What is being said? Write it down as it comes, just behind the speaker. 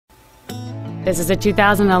This is a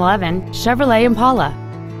 2011 Chevrolet Impala.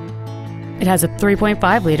 It has a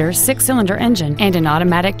 3.5-liter six-cylinder engine and an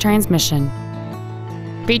automatic transmission.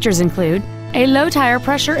 Features include a low tire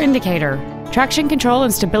pressure indicator, traction control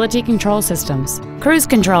and stability control systems, cruise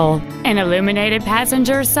control, an illuminated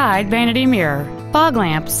passenger side vanity mirror, fog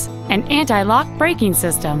lamps, an anti-lock braking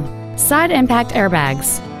system, side impact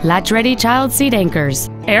airbags, latch-ready child seat anchors,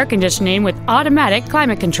 air conditioning with automatic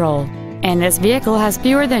climate control, and this vehicle has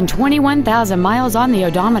fewer than 21,000 miles on the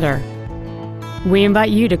odometer. We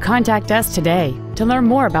invite you to contact us today to learn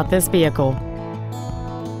more about this vehicle.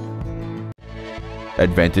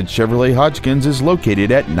 Advantage Chevrolet Hodgkins is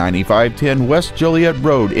located at 9510 West Joliet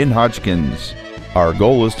Road in Hodgkins. Our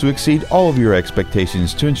goal is to exceed all of your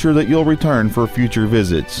expectations to ensure that you'll return for future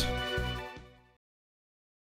visits.